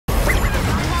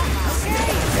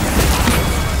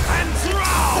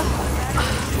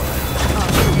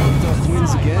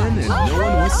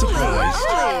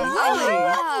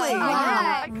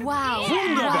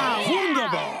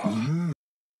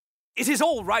It is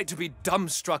all right to be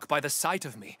dumbstruck by the sight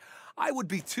of me. I would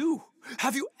be too.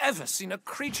 Have you ever seen a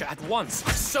creature at once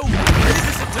so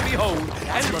magnificent to behold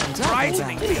and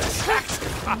frighteningly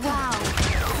attractive? Wow.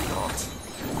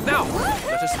 Now,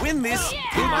 let us win this.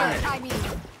 I mean,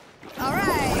 all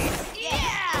right. Yeah.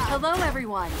 Hello,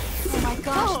 everyone. Oh my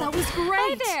gosh, that was great.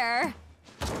 Hi there.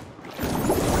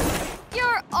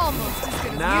 You're almost as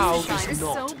good as Now you shine is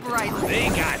not. so brightly. They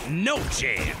got no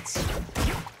chance.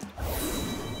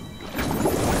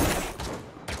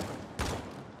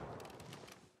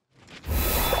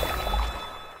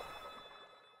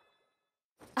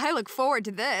 I look forward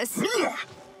to this.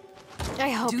 I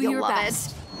hope Do you'll your love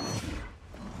best.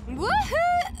 it. Woohoo!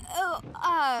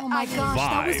 Oh my gosh,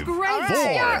 that was 5, great. All right,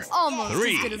 4, you're almost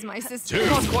 3, as good as my sister. 2,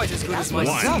 Not quite as good as my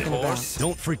one. son, of course.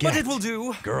 Don't forget. But it will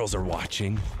do. Girls are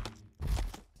watching.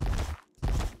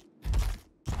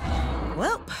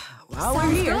 Well, while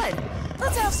Sounds we're here, good.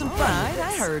 let's have some fun.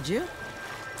 I heard you.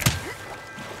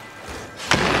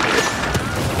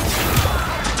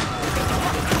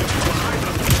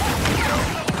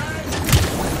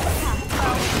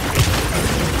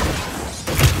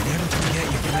 Never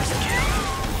forget your first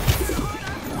kill.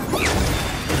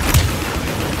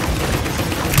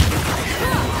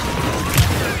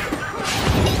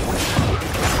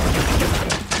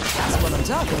 That's what I'm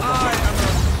talking about. I am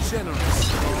a generous.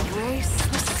 Race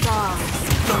the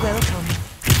stars. You're welcome.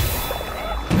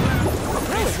 I'll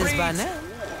play with this by now.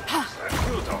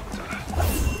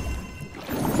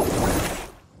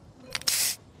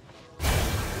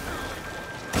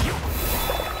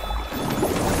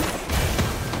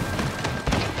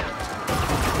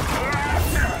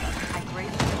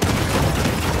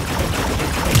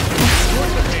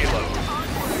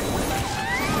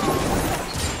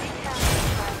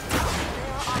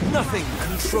 Nothing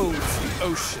controls the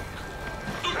ocean.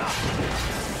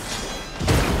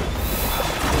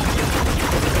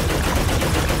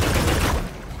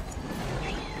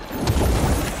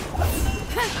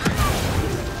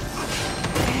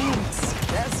 Thanks.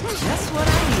 That's just what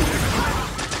I needed.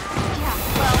 Yeah,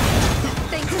 well,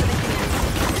 thanks for the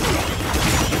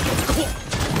hints.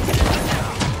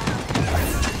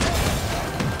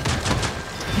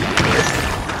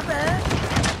 Not bad.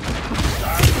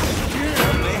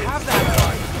 They have that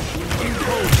right.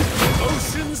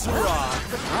 Ocean's Rock.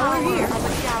 While we're here, Of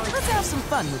the galaxy. let's have some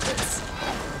fun with this.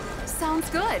 Sounds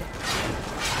good.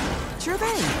 Sure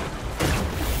thing.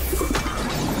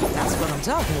 That's what I'm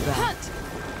talking about.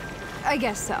 I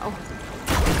guess so.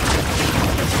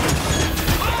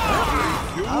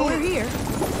 While we're here,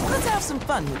 let's have some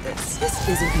fun with this. This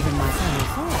isn't even my final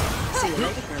form. See you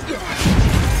later,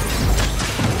 girl.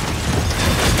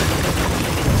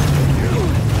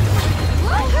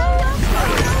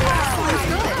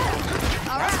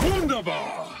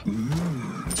 Wunderbar!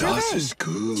 Das ist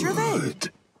gut. Sure thing.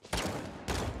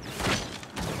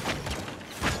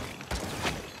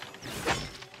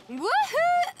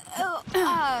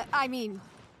 Woohoo! I mean,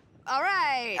 all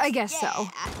right. I guess so.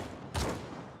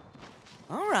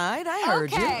 All right, I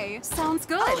heard you. Okay. Sounds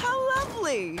good. Oh, how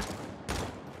lovely.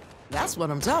 That's what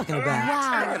I'm talking about.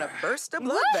 Wow. I'm gonna burst a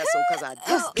blood vessel because I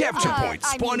just Capture I point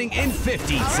mean- spawning in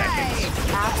 15 seconds.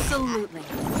 Absolutely.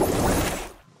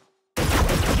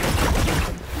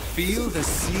 Feel the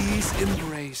sea's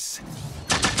embrace.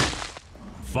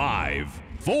 5,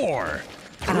 4,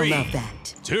 I don't 3, love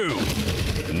that. 2,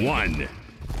 1.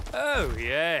 Oh,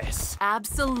 yes.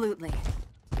 Absolutely.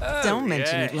 Oh, Don't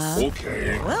mention it, yes. love.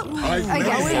 Okay. Well, I've I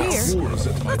never guess fought so. wars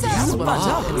at my that's what I'm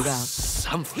talking about.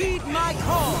 Something. Heed my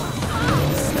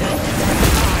call.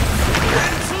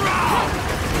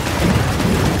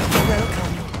 You're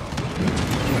welcome.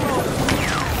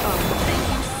 Thank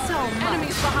you so much.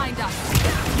 Enemies behind us.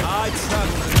 I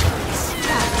travel.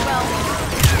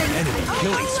 Enemy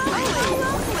killing spree.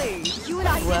 Lovely. You and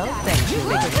I did Well, that. thank you.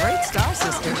 Make a great star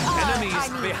sister. Enemies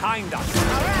behind us. All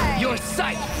right. Your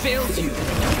sight fails you.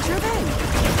 Sure thing.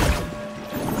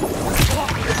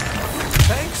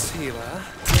 Thanks, healer.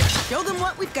 Show them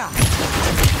what we've got. We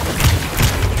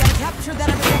gotta capture that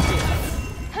objective.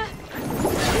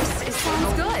 This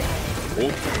sounds good.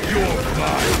 Okay. You're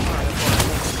mine.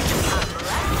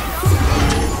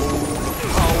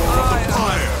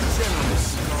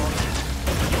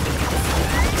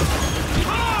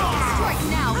 Strike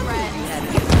now, friend.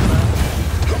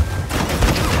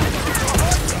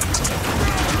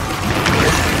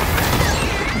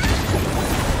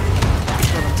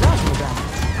 That's what I'm talking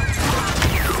about.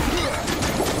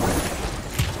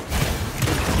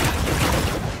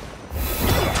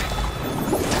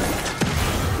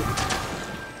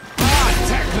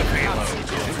 Attack the payload.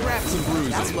 Cracks and bruises.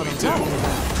 That's what I'm talking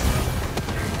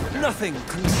about. Nothing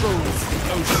controls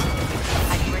the ocean.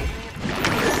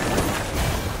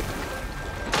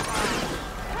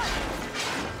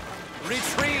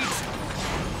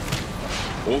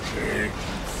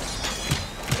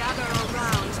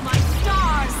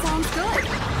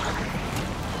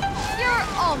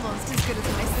 almost as good as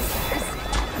my sisters.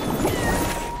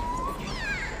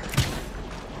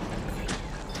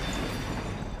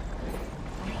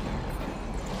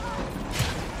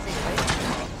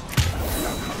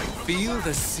 Feel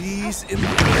the seas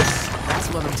embrace. That's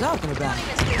what I'm talking about.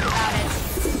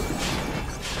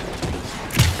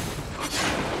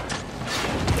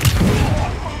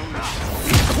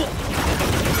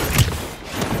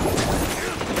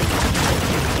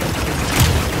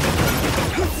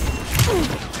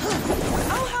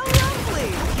 Oh, how lovely!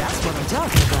 That's what I'm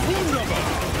talking about. Wunderbar!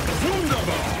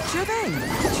 Wunderbar! Sure thing.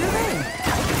 Sure thing.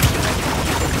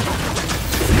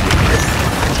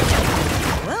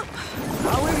 Well,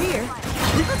 while we're here,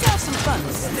 let's have some fun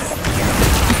with this.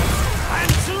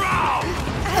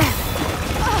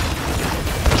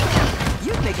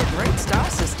 You'd make a great star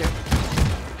sister.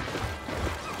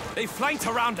 They flanked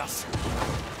around us.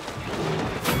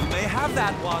 You may have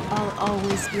that one. I'll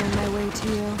always be on my way to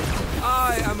you.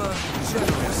 I am a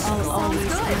generous. I'll always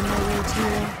be on my way to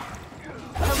you.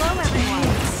 Hello, everyone.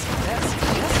 That's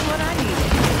what I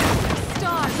needed.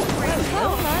 Stars, Hello,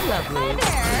 my lovely. Hi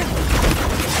there.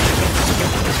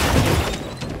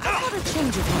 How about a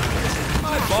change of heart?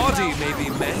 My body may be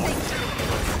mended.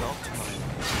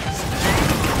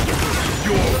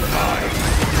 You're mine!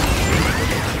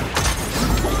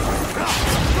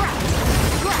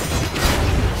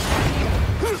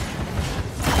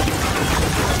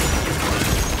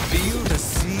 Feel the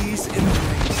seas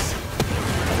embrace.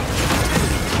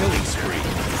 Killing spree.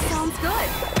 Sounds good.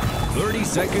 30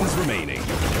 seconds remaining.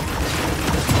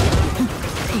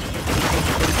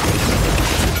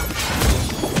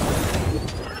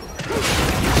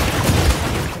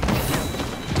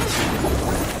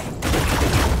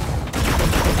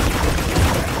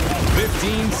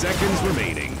 Seconds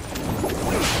remaining.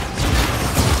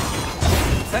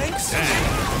 Thanks. 10,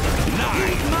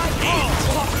 9, 8,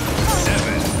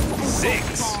 7,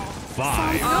 6,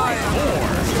 5, 4,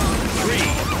 3,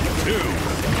 2,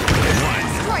 1.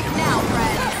 Strike now,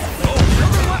 friends.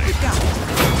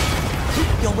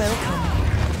 You're welcome.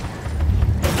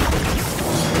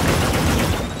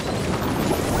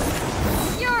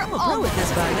 You're I'm a pro almost with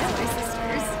this by now. my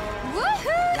sisters.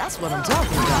 Woohoo! That's what I'm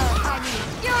talking about. I mean,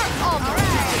 you're almost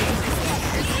my sisters.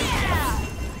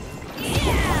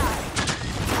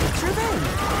 Sure thing.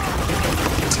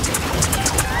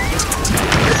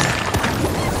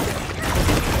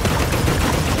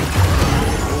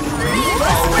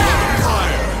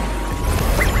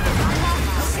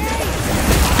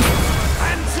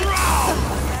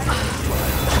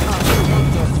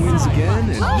 Wins again,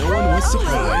 and no one was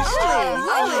surprised.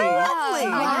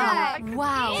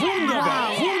 Wow. Wunderbar!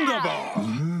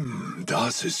 Wunderbar!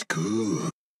 Das ist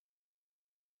gut.